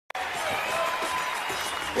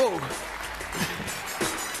Whoa.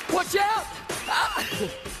 Watch out! Ah.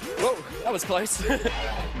 Whoa, that was close.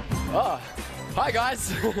 Oh, hi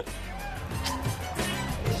guys.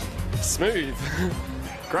 Smooth.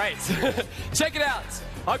 Great. Check it out.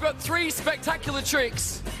 I've got 3 spectacular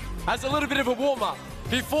tricks as a little bit of a warm-up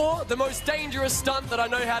before the most dangerous stunt that I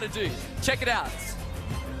know how to do. Check it out.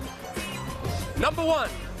 Number 1,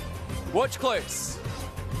 watch close.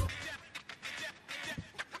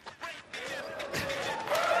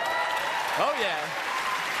 Oh yeah.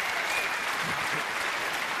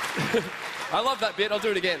 I love that bit, I'll do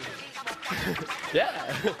it again.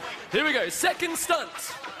 Yeah. Here we go, second stunt.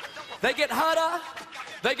 They get harder,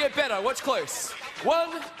 they get better. Watch close. 1,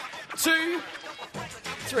 2,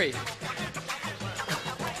 3.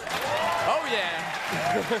 Oh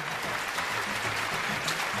yeah.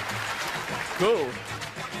 Cool.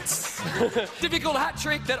 Difficult hat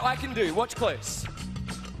trick that I can do. Watch close.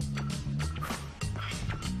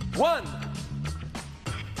 1,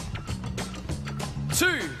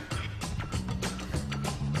 2,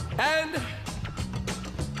 and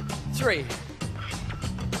 3.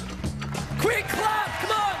 Quick clap,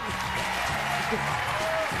 come on!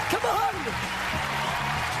 Come on!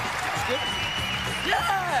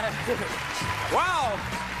 Yeah! Wow!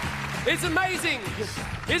 It's amazing!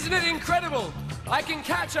 Isn't it incredible? I can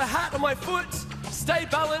catch a hat on my foot, stay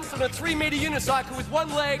balanced on a 3-meter unicycle with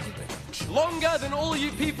one leg longer than all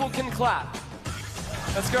you people can clap.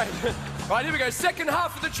 That's great. Right, here we go. Second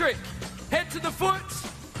half of the trick. Head to the foot,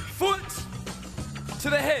 foot to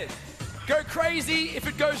the head. Go crazy if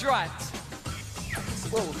it goes right.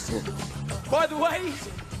 Whoa. By the way,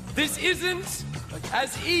 this isn't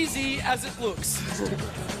as easy as it looks.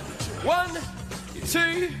 1,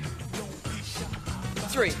 2,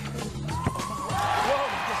 3. Whoa.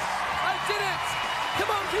 I did it!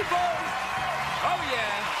 Come on, people! Oh,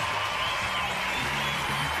 yeah.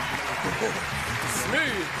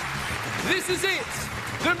 Smooth. This is it.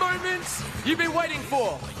 The moment you've been waiting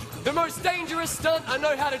for. The most dangerous stunt I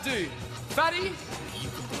know how to do. Fatty,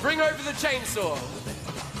 bring over the chainsaw.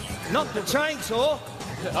 Not the chainsaw.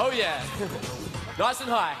 Oh, yeah. Nice and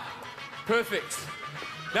high. Perfect.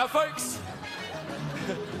 Now, folks,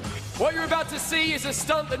 what you're about to see is a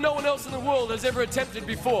stunt that no one else in the world has ever attempted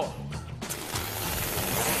before.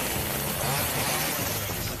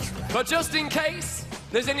 But just in case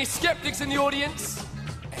there's any skeptics in the audience,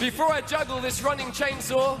 before I juggle this running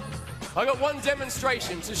chainsaw, I got one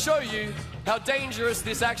demonstration to show you how dangerous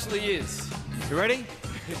this actually is. You ready?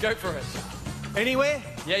 Go for it. Anywhere?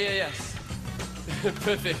 Yeah.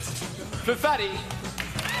 Perfect. For Fatty.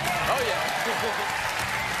 Oh, yeah.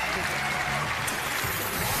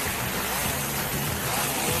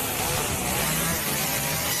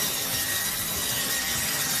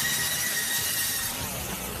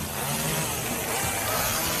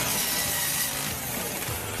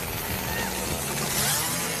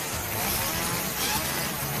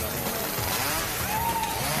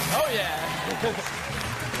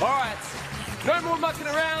 All right, no more mucking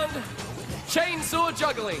around. Chainsaw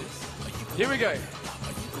juggling. Here we go.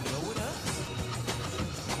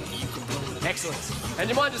 Excellent. And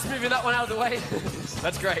you mind just moving that one out of the way?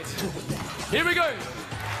 That's great. Here we go.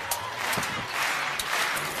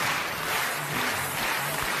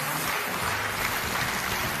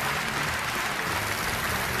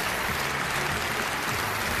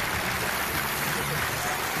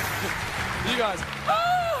 You guys.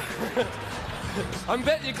 I'm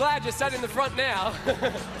betting you're glad you sat in the front now.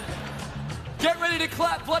 Get ready to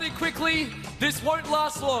clap bloody quickly. This won't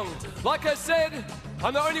last long. Like I said,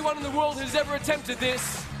 I'm the only one in the world who's ever attempted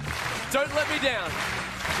this. Don't let me down.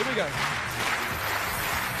 Here we go.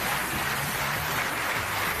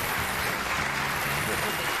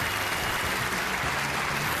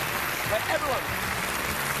 Hey, everyone.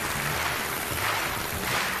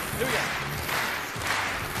 Here we go.